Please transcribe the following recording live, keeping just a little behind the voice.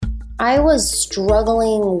I was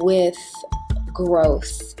struggling with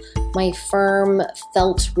growth. My firm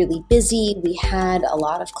felt really busy. We had a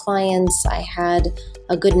lot of clients. I had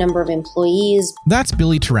a good number of employees. That's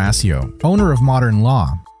Billie Tarascio, owner of Modern Law.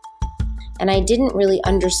 And I didn't really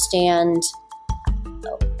understand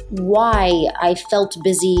why I felt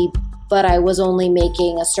busy, but I was only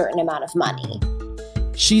making a certain amount of money.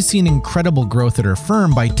 She's seen incredible growth at her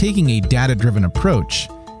firm by taking a data-driven approach,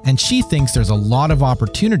 and she thinks there's a lot of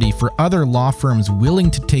opportunity for other law firms willing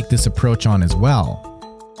to take this approach on as well.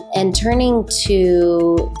 And turning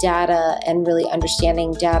to data and really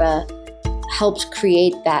understanding data helped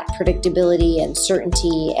create that predictability and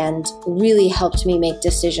certainty and really helped me make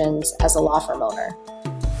decisions as a law firm owner.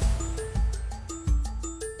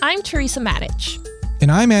 I'm Teresa Matich.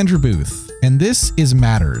 And I'm Andrew Booth, and this is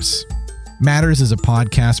Matters. Matters is a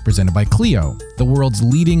podcast presented by Clio, the world's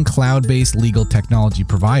leading cloud-based legal technology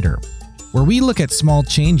provider, where we look at small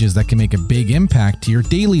changes that can make a big impact to your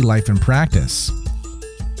daily life and practice.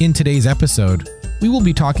 In today's episode, we will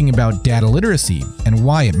be talking about data literacy and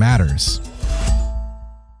why it matters.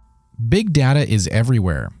 Big data is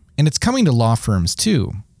everywhere, and it's coming to law firms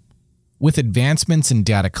too. With advancements in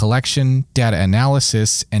data collection, data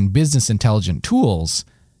analysis, and business intelligence tools,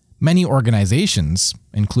 many organizations,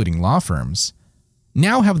 including law firms,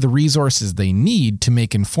 now have the resources they need to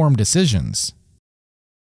make informed decisions.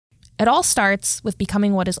 It all starts with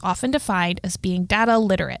becoming what is often defined as being data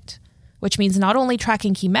literate, which means not only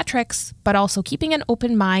tracking key metrics, but also keeping an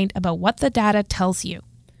open mind about what the data tells you.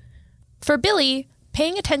 For Billie,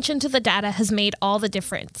 paying attention to the data has made all the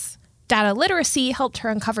difference. Data literacy helped her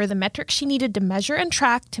uncover the metrics she needed to measure and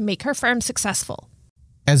track to make her firm successful.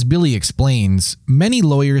 As Billie explains, many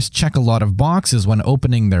lawyers check a lot of boxes when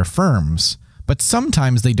opening their firms, but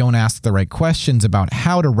sometimes they don't ask the right questions about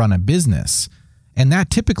how to run a business, and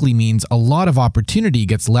that typically means a lot of opportunity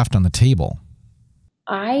gets left on the table.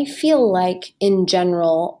 I feel like, in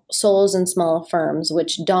general, solos and small firms,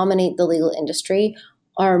 which dominate the legal industry,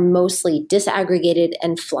 are mostly disaggregated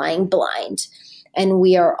and flying blind. And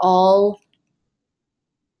we are all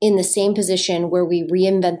in the same position where we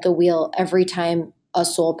reinvent the wheel every time a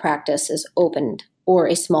sole practice is opened or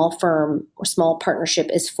a small firm or small partnership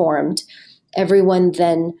is formed. Everyone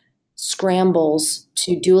then scrambles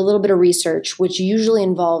to do a little bit of research, which usually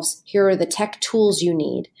involves, here are the tech tools you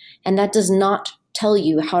need. And that does not tell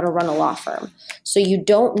you how to run a law firm. So you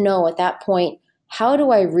don't know at that point, how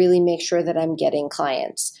do I really make sure that I'm getting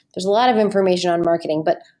clients? There's a lot of information on marketing,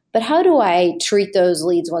 but how do I treat those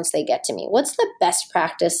leads once they get to me? What's the best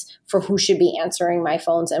practice for who should be answering my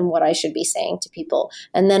phones and what I should be saying to people?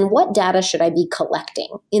 And then what data should I be collecting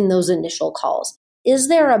in those initial calls? Is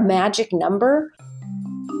there a magic number,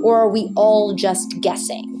 or are we all just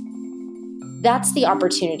guessing? That's the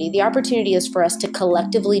opportunity. The opportunity is for us to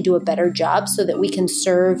collectively do a better job so that we can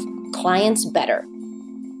serve clients better.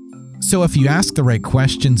 So if you ask the right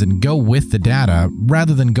questions and go with the data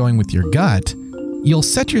rather than going with your gut, you'll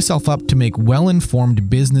set yourself up to make well-informed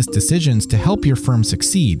business decisions to help your firm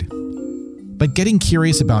succeed. But getting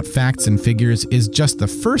curious about facts and figures is just the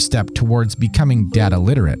first step towards becoming data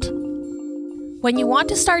literate. When you want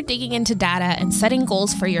to start digging into data and setting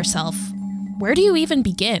goals for yourself, where do you even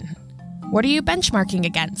begin? What are you benchmarking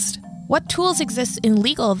against? What tools exist in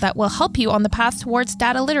legal that will help you on the path towards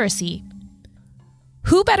data literacy?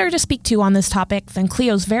 Who better to speak to on this topic than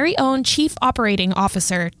Clio's very own Chief Operating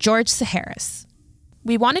Officer, George Psiharis?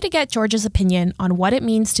 We wanted to get George's opinion on what it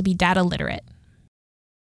means to be data literate.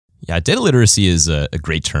 Yeah, data literacy is a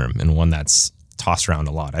great term and one that's tossed around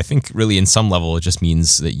a lot. I think really in some level it just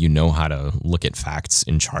means that you know how to look at facts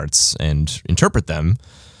in charts and interpret them.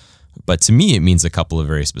 But to me, it means a couple of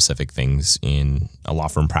very specific things in a law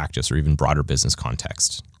firm practice or even broader business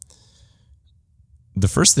context. The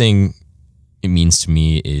first thing it means to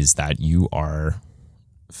me is that you are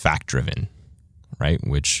fact-driven, right?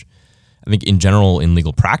 Which I think in general in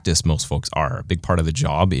legal practice, most folks are. A big part of the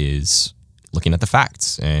job is looking at the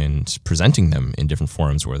facts and presenting them in different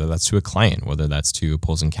forums, whether that's to a client, whether that's to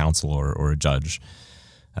opposing counsel or a judge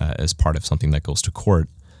as part of something that goes to court.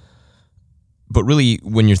 But really,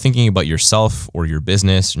 when you're thinking about yourself or your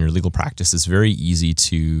business and your legal practice, it's very easy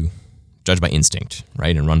to judge by instinct,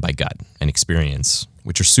 right? And run by gut and experience,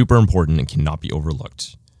 which are super important and cannot be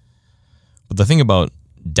overlooked. But the thing about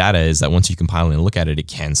data is that once you compile and look at it, it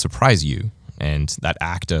can surprise you. And that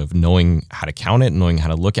act of knowing how to count it, knowing how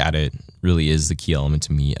to look at it, really is the key element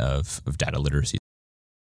to me of data literacy.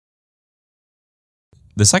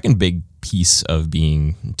 The second big piece of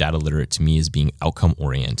being data literate to me is being outcome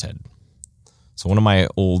oriented. So one of my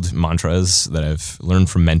old mantras that I've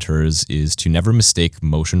learned from mentors is to never mistake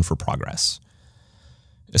motion for progress.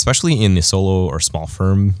 especially in the solo or small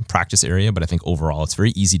firm practice area. But I think overall, it's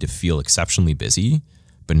very easy to feel exceptionally busy,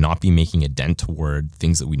 but not be making a dent toward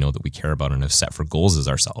things that we know that we care about and have set for goals as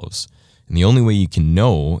ourselves. And the only way you can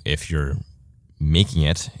know if you're making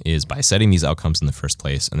it is by setting these outcomes in the first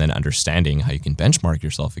place and then understanding how you can benchmark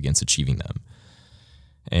yourself against achieving them.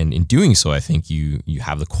 And in doing so, I think you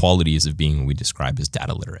have the qualities of being what we describe as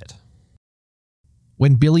data literate.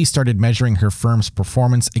 When Billie started measuring her firm's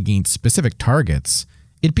performance against specific targets,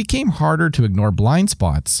 it became harder to ignore blind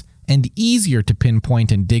spots and easier to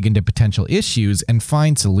pinpoint and dig into potential issues and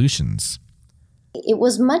find solutions. It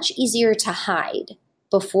was much easier to hide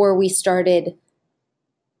before we started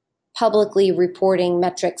publicly reporting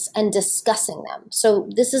metrics and discussing them. So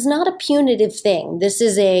this is not a punitive thing. This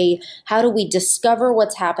is how do we discover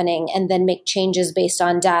what's happening and then make changes based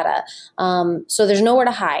on data. So there's nowhere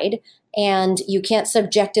to hide. And you can't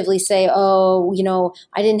subjectively say, oh,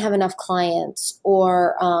 I didn't have enough clients,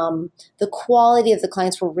 or the quality of the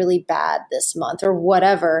clients were really bad this month, or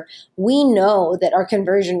whatever. We know that our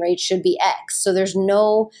conversion rate should be X. So there's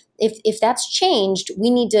if that's changed, we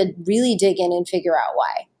need to really dig in and figure out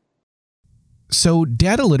why. So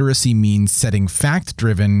data literacy means setting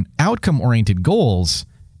fact-driven, outcome-oriented goals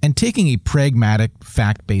and taking a pragmatic,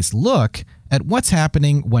 fact-based look at what's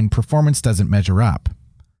happening when performance doesn't measure up.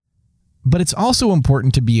 But it's also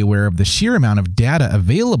important to be aware of the sheer amount of data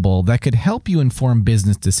available that could help you inform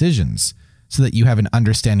business decisions so that you have an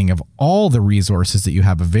understanding of all the resources that you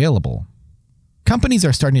have available. Companies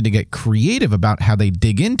are starting to get creative about how they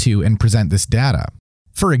dig into and present this data.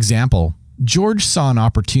 For example, George saw an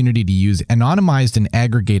opportunity to use anonymized and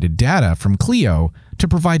aggregated data from Clio to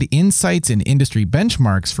provide insights and industry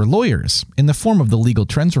benchmarks for lawyers in the form of the Legal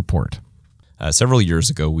Trends Report. Several years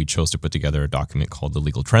ago, we chose to put together a document called the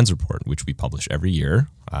Legal Trends Report, which we publish every year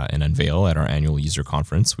and unveil at our annual user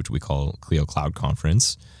conference, which we call Clio Cloud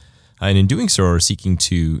Conference. And in doing so, we're seeking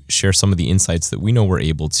to share some of the insights that we know we're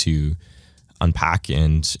able to unpack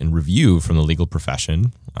and review from the legal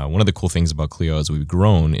profession. One of the cool things about Clio as we've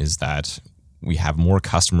grown is that we have more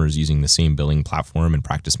customers using the same billing platform and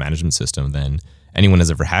practice management system than anyone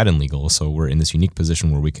has ever had in legal. So we're in this unique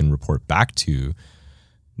position where we can report back to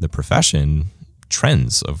the profession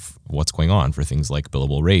trends of what's going on for things like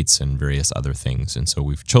billable rates and various other things. And so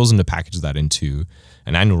we've chosen to package that into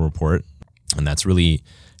an annual report. And that's really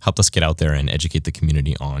helped us get out there and educate the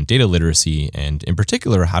community on data literacy, and in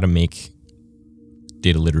particular, how to make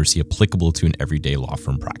data literacy applicable to an everyday law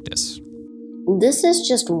firm practice. This is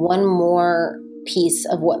just one more piece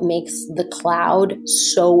of what makes the cloud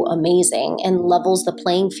so amazing and levels the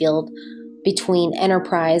playing field between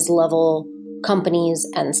enterprise level companies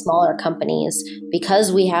and smaller companies,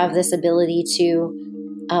 because we have this ability to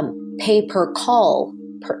pay per call,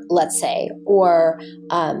 let's say, or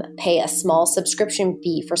pay a small subscription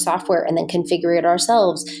fee for software and then configure it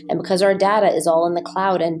ourselves. And because our data is all in the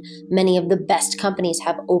cloud and many of the best companies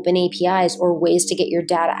have open APIs or ways to get your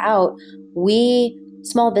data out, we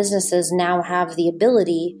small businesses now have the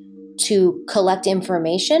ability to collect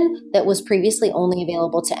information that was previously only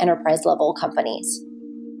available to enterprise level companies.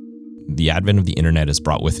 The advent of the internet has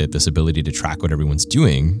brought with it this ability to track what everyone's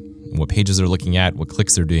doing, what pages they're looking at, what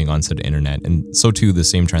clicks they're doing on said internet. And so too, the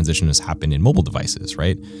same transition has happened in mobile devices,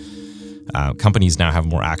 right? Companies now have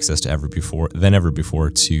more access than ever before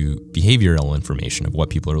to behavioral information of what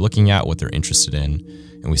people are looking at, what they're interested in.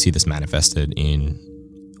 And we see this manifested in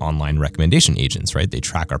online recommendation agents, right? They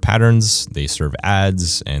track our patterns, they serve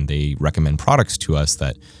ads, and they recommend products to us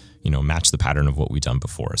that, match the pattern of what we've done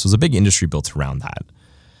before. So there's a big industry built around that.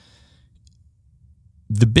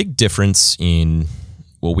 The big difference in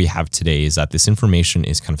what we have today is that this information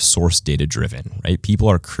is kind of source data driven, right? People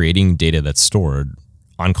are creating data that's stored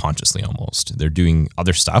unconsciously almost. They're doing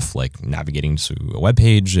other stuff like navigating to a web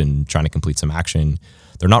page and trying to complete some action.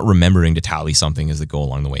 They're not remembering to tally something as they go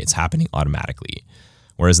along the way. It's happening automatically.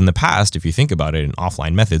 Whereas in the past, if you think about it in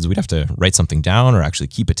offline methods, we'd have to write something down or actually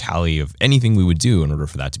keep a tally of anything we would do in order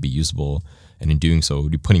for that to be usable. And in doing so,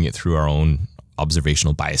 we'd be putting it through our own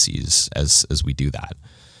observational biases as we do that.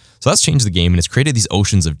 So that's changed the game, and it's created these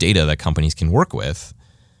oceans of data that companies can work with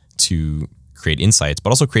to create insights, but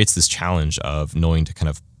also creates this challenge of knowing to kind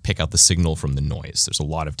of pick out the signal from the noise. There's a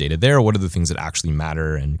lot of data there. What are the things that actually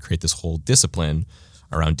matter, and create this whole discipline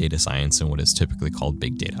around data science and what is typically called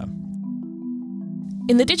big data.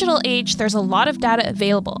 In the digital age, there's a lot of data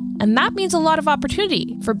available, and that means a lot of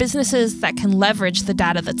opportunity for businesses that can leverage the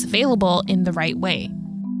data that's available in the right way.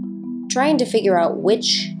 Trying to figure out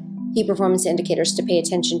which key performance indicators to pay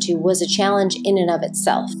attention to was a challenge in and of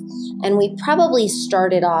itself. And we probably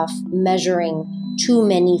started off measuring too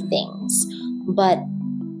many things. But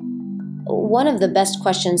one of the best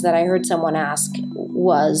questions that I heard someone ask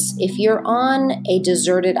was, if you're on a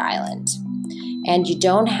deserted island and you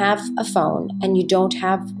don't have a phone and you don't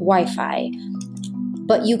have Wi-Fi,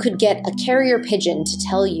 but you could get a carrier pigeon to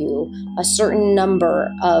tell you a certain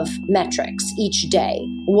number of metrics each day,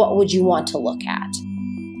 what would you want to look at?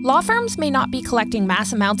 Law firms may not be collecting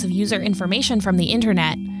mass amounts of user information from the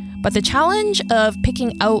internet, but the challenge of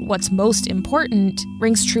picking out what's most important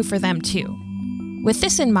rings true for them too. With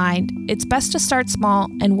this in mind, it's best to start small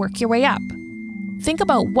and work your way up. Think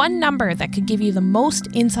about one number that could give you the most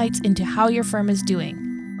insights into how your firm is doing.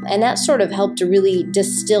 And that sort of helped to really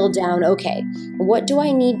distill down, okay, what do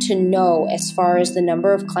I need to know as far as the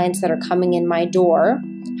number of clients that are coming in my door?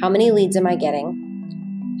 How many leads am I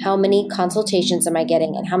getting? How many consultations am I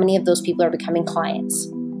getting? And how many of those people are becoming clients?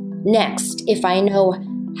 Next, if I know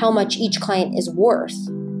how much each client is worth,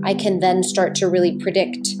 I can then start to really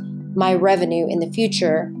predict my revenue in the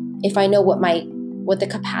future. If I know what the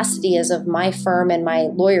capacity is of my firm and my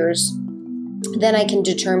lawyers, then I can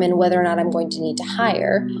determine whether or not I'm going to need to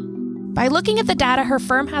hire. By looking at the data her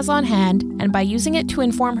firm has on hand and by using it to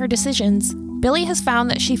inform her decisions, Billie has found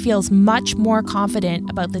that she feels much more confident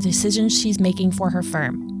about the decisions she's making for her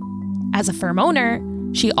firm. As a firm owner,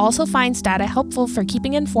 she also finds data helpful for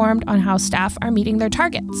keeping informed on how staff are meeting their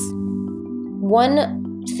targets.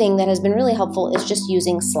 One thing that has been really helpful is just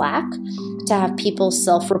using Slack to have people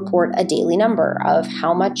self-report a daily number of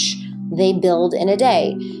how much they build in a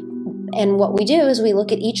day. And what we do is we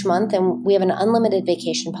look at each month, and we have an unlimited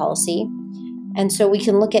vacation policy. And so we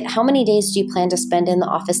can look at how many days do you plan to spend in the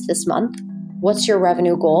office this month? What's your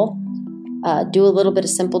revenue goal? Do a little bit of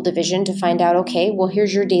simple division to find out, okay, well,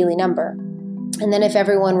 here's your daily number. And then if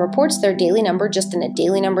everyone reports their daily number just in a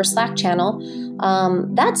daily number Slack channel,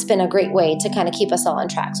 that's been a great way to kind of keep us all on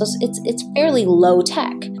track. So it's fairly low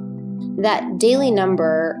tech. That daily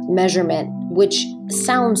number measurement, which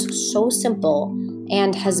sounds so simple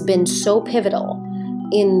and has been so pivotal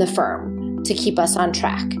in the firm to keep us on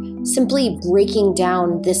track, simply breaking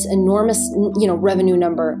down this enormous, revenue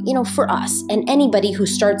number, for us and anybody who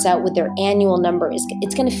starts out with their annual number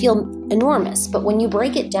it's going to feel enormous. But when you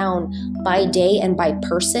break it down by day and by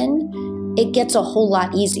person, it gets a whole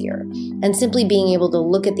lot easier. And simply being able to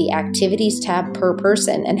look at the activities tab per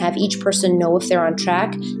person and have each person know if they're on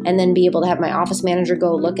track, and then be able to have my office manager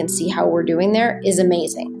go look and see how we're doing there is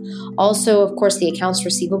amazing. Also, of course, the accounts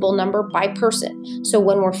receivable number by person. So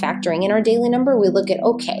when we're factoring in our daily number, we look at,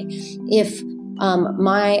 okay, if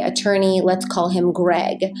my attorney, let's call him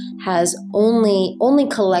Greg, has only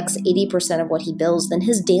collects 80% of what he bills, then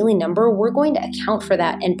his daily number, we're going to account for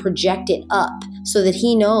that and project it up so that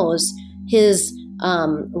he knows his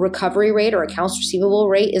recovery rate or accounts receivable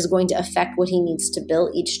rate is going to affect what he needs to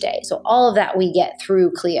bill each day. So all of that we get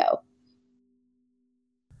through Clio.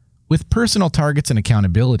 With personal targets and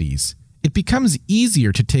accountabilities, it becomes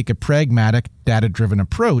easier to take a pragmatic, data-driven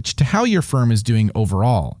approach to how your firm is doing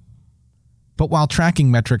overall. But while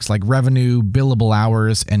tracking metrics like revenue, billable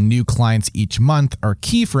hours, and new clients each month are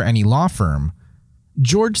key for any law firm,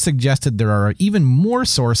 George suggested there are even more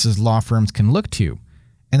sources law firms can look to,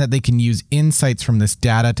 and that they can use insights from this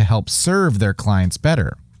data to help serve their clients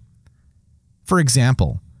better. For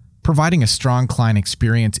example, providing a strong client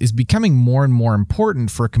experience is becoming more and more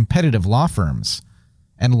important for competitive law firms,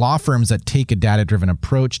 and law firms that take a data-driven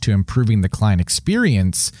approach to improving the client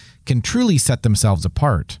experience can truly set themselves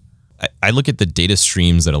apart. I look at the data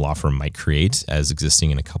streams that a law firm might create as existing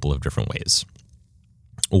in a couple of different ways.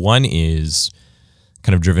 One is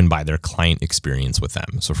kind of driven by their client experience with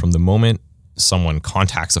them. So from the moment someone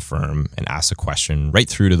contacts a firm and asks a question right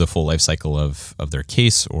through to the full life cycle of their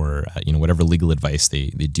case, or whatever legal advice they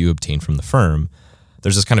do obtain from the firm,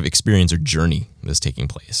 there's this kind of experience or journey that's taking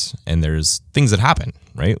place. And there's things that happen,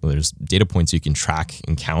 right? There's data points you can track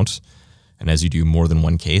and count. And as you do more than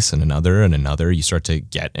one case and another, you start to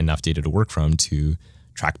get enough data to work from to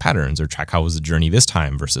track patterns or track how was the journey this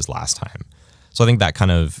time versus last time. So I think that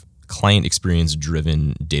kind of client experience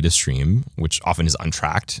driven data stream, which often is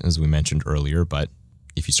untracked, as we mentioned earlier, but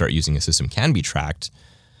if you start using a system can be tracked,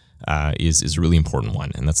 is a really important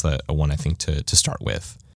one. And that's a one I think to start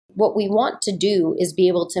with. What we want to do is be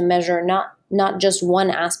able to measure not just one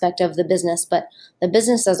aspect of the business, but the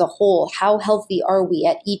business as a whole. How healthy are we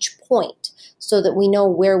at each point, so that we know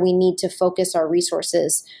where we need to focus our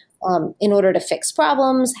resources in order to fix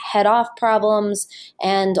problems, head off problems,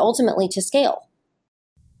 and ultimately to scale.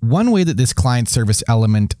 One way that this client service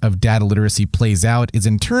element of data literacy plays out is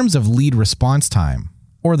in terms of lead response time,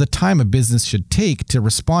 or the time a business should take to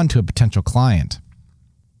respond to a potential client.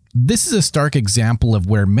 This is a stark example of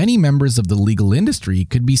where many members of the legal industry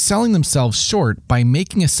could be selling themselves short by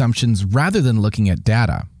making assumptions rather than looking at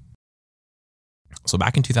data. So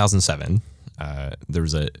back in 2007, there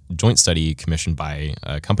was a joint study commissioned by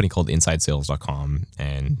a company called InsideSales.com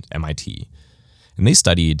and MIT. And they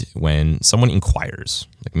studied when someone inquires,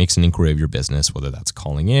 like makes an inquiry of your business, whether that's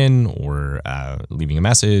calling in or leaving a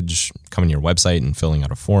message, coming to your website and filling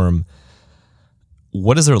out a form,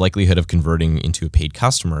 what is their likelihood of converting into a paid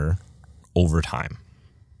customer over time?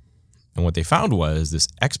 And what they found was this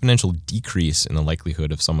exponential decrease in the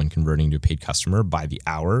likelihood of someone converting to a paid customer by the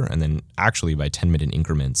hour, and then actually by 10-minute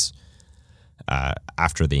increments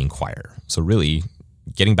after they inquire. So really,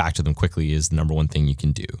 getting back to them quickly is the number one thing you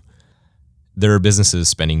can do. There are businesses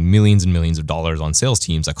spending millions and millions of dollars on sales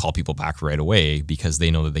teams that call people back right away because they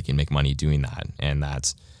know that they can make money doing that. And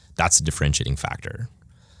that's a differentiating factor.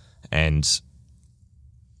 And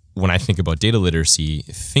when I think about data literacy,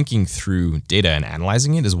 thinking through data and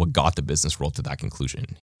analyzing it is what got the business world to that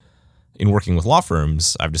conclusion. In working with law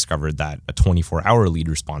firms, I've discovered that a 24-hour lead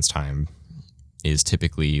response time is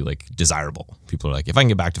typically like desirable. People are like, if I can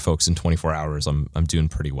get back to folks in 24 hours, I'm doing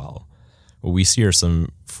pretty well. What we see are some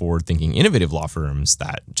forward-thinking, innovative law firms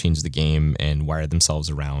that change the game and wire themselves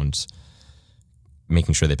around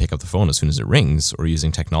making sure they pick up the phone as soon as it rings, or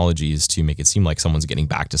using technologies to make it seem like someone's getting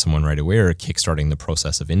back to someone right away, or kickstarting the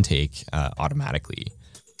process of intake automatically.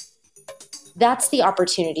 That's the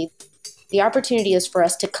opportunity. The opportunity is for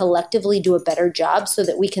us to collectively do a better job so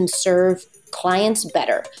that we can serve clients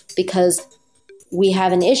better, because we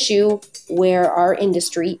have an issue where our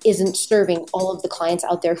industry isn't serving all of the clients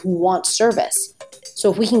out there who want service. So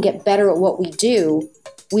if we can get better at what we do,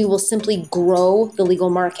 we will simply grow the legal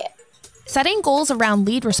market. Setting goals around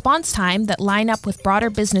lead response time that line up with broader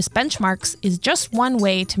business benchmarks is just one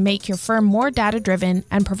way to make your firm more data-driven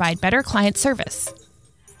and provide better client service.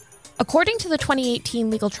 According to the 2018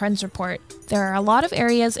 Legal Trends Report, there are a lot of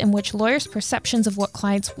areas in which lawyers' perceptions of what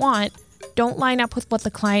clients want don't line up with what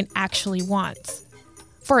the client actually wants.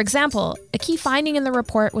 For example, a key finding in the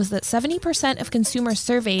report was that 70% of consumers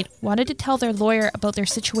surveyed wanted to tell their lawyer about their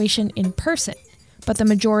situation in person, but the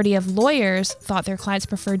majority of lawyers thought their clients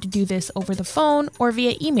preferred to do this over the phone or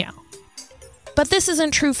via email. But this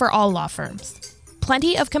isn't true for all law firms.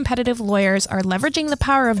 Plenty of competitive lawyers are leveraging the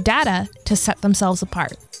power of data to set themselves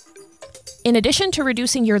apart. In addition to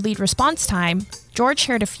reducing your lead response time, George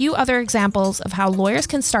shared a few other examples of how lawyers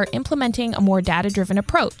can start implementing a more data-driven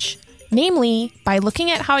approach, namely by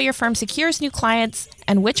looking at how your firm secures new clients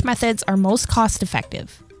and which methods are most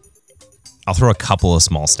cost-effective. I'll throw a couple of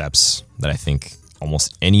small steps that I think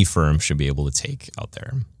almost any firm should be able to take out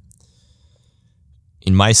there.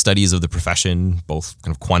 In my studies of the profession, both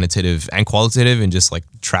kind of quantitative and qualitative, and just like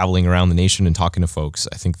traveling around the nation and talking to folks,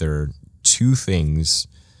 I think there are two things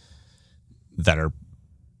that are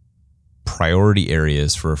priority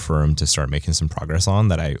areas for a firm to start making some progress on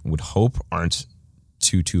that I would hope aren't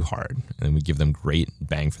too hard, and we give them great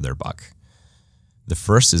bang for their buck. The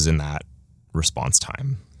first is in that response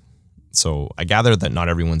time. So I gather that not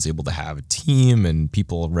everyone's able to have a team and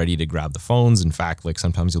people ready to grab the phones. In fact, like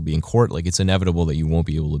sometimes you'll be in court, like it's inevitable that you won't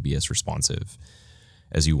be able to be as responsive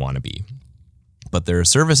as you want to be. But there are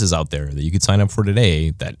services out there that you could sign up for today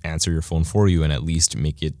that answer your phone for you and at least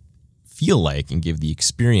make it feel like and give the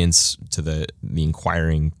experience to the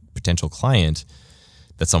inquiring potential client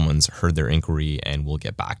that someone's heard their inquiry and will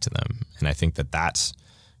get back to them. And I think that's,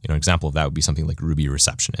 an example of that would be something like Ruby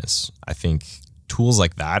Receptionist. I think tools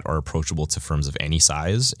like that are approachable to firms of any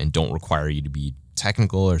size and don't require you to be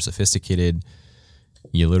technical or sophisticated.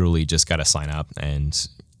 You literally just got to sign up and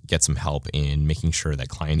get some help in making sure that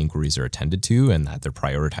client inquiries are attended to and that they're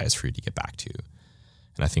prioritized for you to get back to.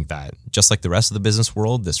 And I think that just like the rest of the business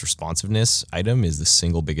world, this responsiveness item is the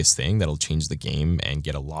single biggest thing that'll change the game and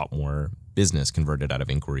get a lot more business converted out of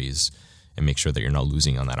inquiries and make sure that you're not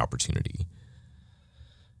losing on that opportunity.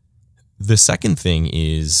 The second thing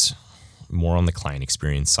is more on the client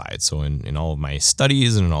experience side. So in all of my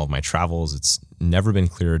studies and in all of my travels, it's never been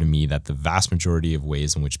clearer to me that the vast majority of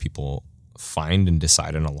ways in which people find and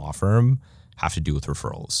decide on a law firm have to do with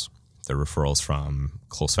referrals. They're referrals from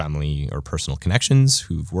close family or personal connections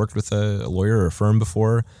who've worked with a lawyer or a firm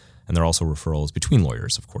before, and they're also referrals between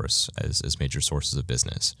lawyers, of course, as major sources of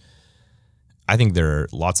business. I think there are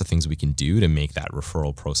lots of things we can do to make that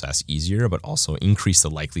referral process easier, but also increase the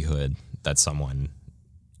likelihood that someone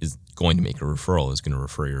is going to make a referral, is going to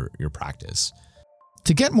refer your practice.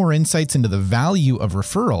 To get more insights into the value of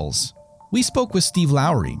referrals, we spoke with Steve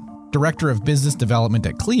Lowry, Director of Business Development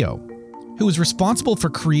at Clio, who was responsible for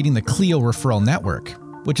creating the Clio referral network.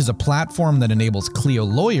 which is a platform that enables Clio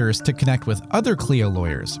lawyers to connect with other Clio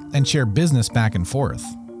lawyers and share business back and forth.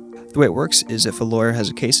 The way it works is if a lawyer has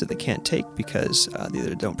a case that they can't take because they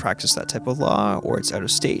either don't practice that type of law or it's out of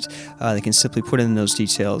state, they can simply put in those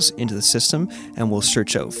details into the system and we'll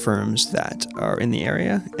search out firms that are in the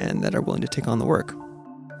area and that are willing to take on the work.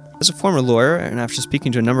 As a former lawyer, and after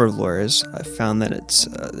speaking to a number of lawyers, I've found that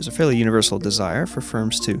there's a fairly universal desire for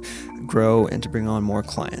firms to grow and to bring on more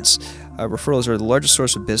clients. Referrals are the largest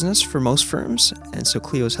source of business for most firms, and so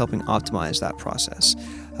Clio is helping optimize that process.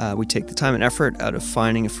 We take the time and effort out of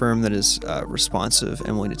finding a firm that is responsive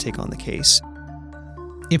and willing to take on the case.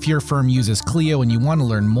 If your firm uses Clio and you want to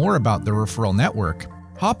learn more about the referral network,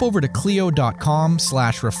 hop over to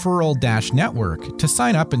clio.com/referral-network to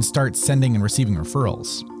sign up and start sending and receiving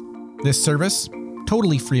referrals. This service,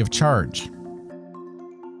 totally free of charge.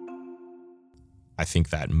 I think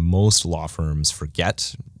that most law firms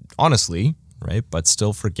forget, honestly, right, but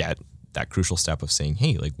still forget that crucial step of saying,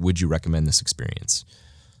 hey, like, would you recommend this experience?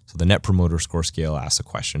 So the Net Promoter Score scale asks a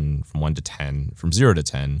question from 1 to 10, from 0 to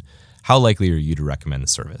 10, how likely are you to recommend the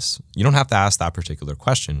service? You don't have to ask that particular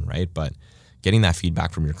question, right? But getting that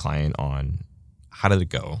feedback from your client on how did it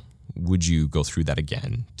go? Would you go through that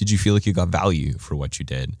again? Did you feel like you got value for what you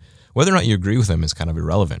did? Whether or not you agree with them is kind of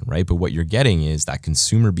irrelevant, right? But what you're getting is that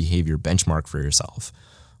consumer behavior benchmark for yourself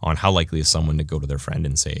on how likely is someone to go to their friend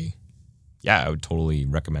and say, yeah, I would totally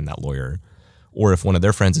recommend that lawyer. Or if one of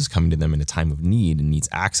their friends is coming to them in a time of need and needs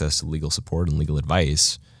access to legal support and legal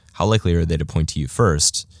advice, how likely are they to point to you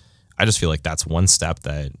first? I just feel like that's one step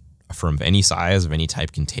that a firm of any size, of any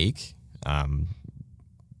type can take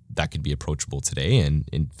that could be approachable today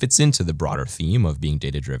and fits into the broader theme of being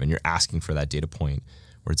data-driven. You're asking for that data point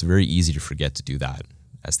where it's very easy to forget to do that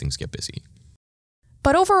as things get busy.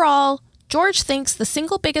 But overall, George thinks the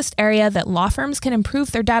single biggest area that law firms can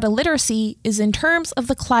improve their data literacy is in terms of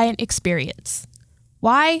the client experience.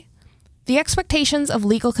 Why? The expectations of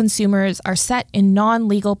legal consumers are set in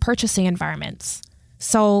non-legal purchasing environments.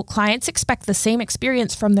 So clients expect the same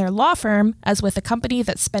experience from their law firm as with a company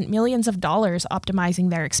that spent millions of dollars optimizing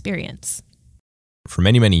their experience. For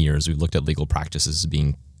many, many years, we've looked at legal practices as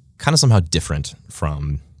being kind of somehow different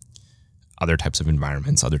from other types of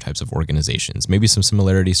environments, other types of organizations, maybe some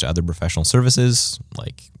similarities to other professional services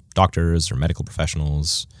like doctors or medical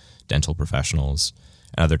professionals, dental professionals,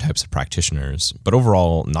 and other types of practitioners. But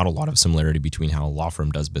overall, not a lot of similarity between how a law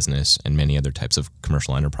firm does business and many other types of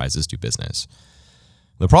commercial enterprises do business.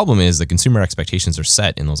 The problem is the consumer expectations are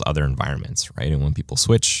set in those other environments, right? And when people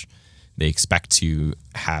switch, they expect to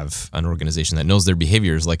have an organization that knows their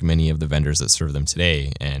behaviors like many of the vendors that serve them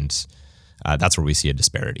today. And that's where we see a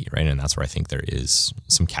disparity, right? And that's where I think there is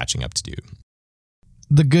some catching up to do.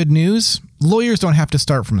 The good news, lawyers don't have to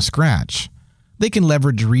start from scratch. They can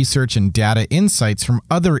leverage research and data insights from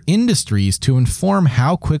other industries to inform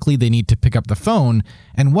how quickly they need to pick up the phone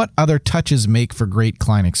and what other touches make for great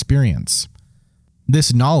client experience.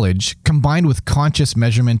 This knowledge, combined with conscious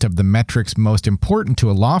measurement of the metrics most important to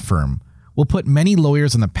a law firm, will put many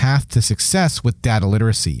lawyers on the path to success with data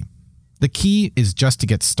literacy. The key is just to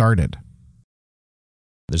get started.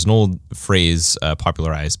 There's an old phrase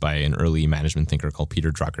popularized by an early management thinker called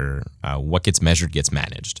Peter Drucker, what gets measured gets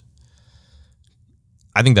managed.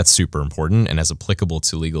 I think that's super important and as applicable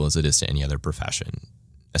to legal as it is to any other profession.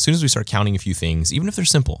 As soon as we start counting a few things, even if they're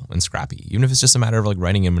simple and scrappy, even if it's just a matter of like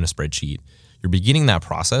writing them in a spreadsheet, you're beginning that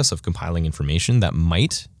process of compiling information that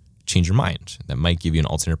might change your mind, that might give you an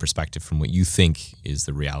alternate perspective from what you think is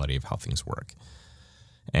the reality of how things work.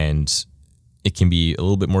 And it can be a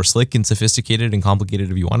little bit more slick and sophisticated and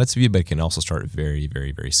complicated if you want it to be, but it can also start very,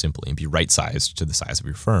 very, very simply and be right-sized to the size of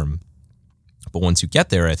your firm. But once you get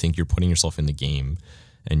there, I think you're putting yourself in the game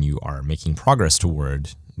and you are making progress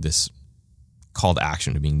toward this call to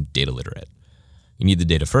action to being data literate. You need the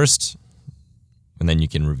data first, and then you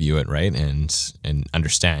can review it, right? And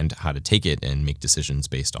understand how to take it and make decisions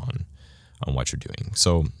based on what you're doing.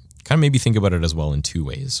 So kind of maybe think about it as well in two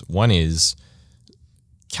ways. One is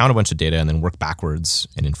count a bunch of data and then work backwards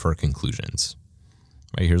and infer conclusions.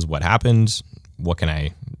 Right? Here's what happened. What can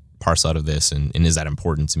I parse out of this? And is that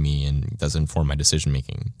important to me? And does it inform my decision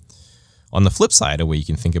making? On the flip side, a way you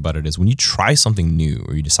can think about it is when you try something new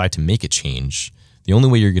or you decide to make a change, the only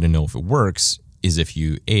way you're going to know if it works is if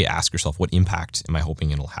you, A, ask yourself, what impact am I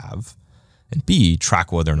hoping it'll have? And B,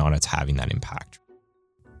 track whether or not it's having that impact.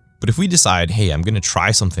 But if we decide, hey, I'm going to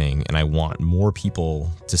try something and I want more people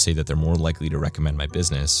to say that they're more likely to recommend my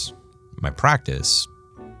business, my practice,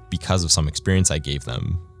 because of some experience I gave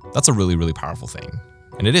them, that's a really, really powerful thing.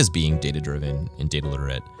 And it is being data-driven and data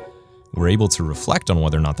literate. We're able to reflect on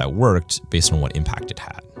whether or not that worked based on what impact it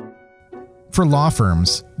had. For law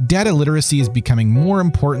firms, data literacy is becoming more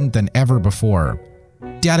important than ever before.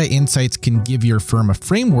 Data insights can give your firm a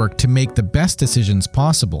framework to make the best decisions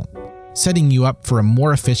possible, setting you up for a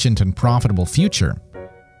more efficient and profitable future.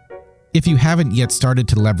 If you haven't yet started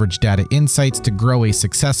to leverage data insights to grow a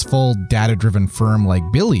successful, data-driven firm like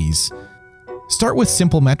Billie's, start with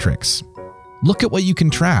simple metrics. Look at what you can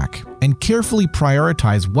track and carefully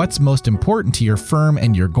prioritize what's most important to your firm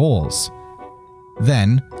and your goals.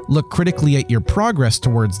 Then, look critically at your progress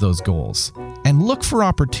towards those goals and look for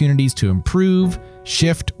opportunities to improve,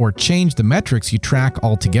 shift, or change the metrics you track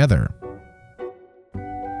altogether.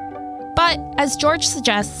 But, as George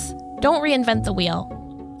suggests, don't reinvent the wheel.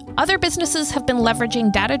 Other businesses have been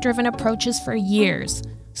leveraging data-driven approaches for years,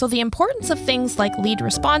 so the importance of things like lead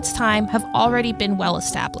response time have already been well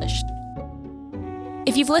established.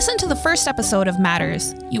 If you've listened to the first episode of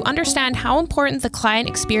Matters, you understand how important the client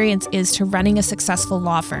experience is to running a successful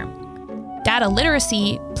law firm. Data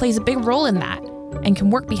literacy plays a big role in that and can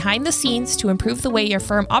work behind the scenes to improve the way your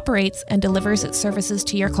firm operates and delivers its services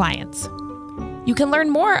to your clients. You can learn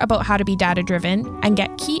more about how to be data-driven and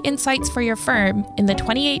get key insights for your firm in the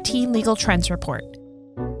 2018 Legal Trends Report.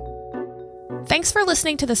 Thanks for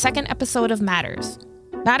listening to the second episode of Matters.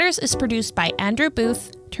 Matters is produced by Andrew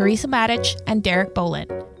Booth, Teresa Matich, and Derek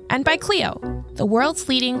Bolin, and by Clio, the world's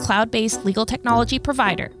leading cloud-based legal technology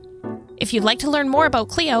provider. If you'd like to learn more about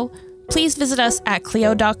Clio, please visit us at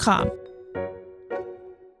clio.com.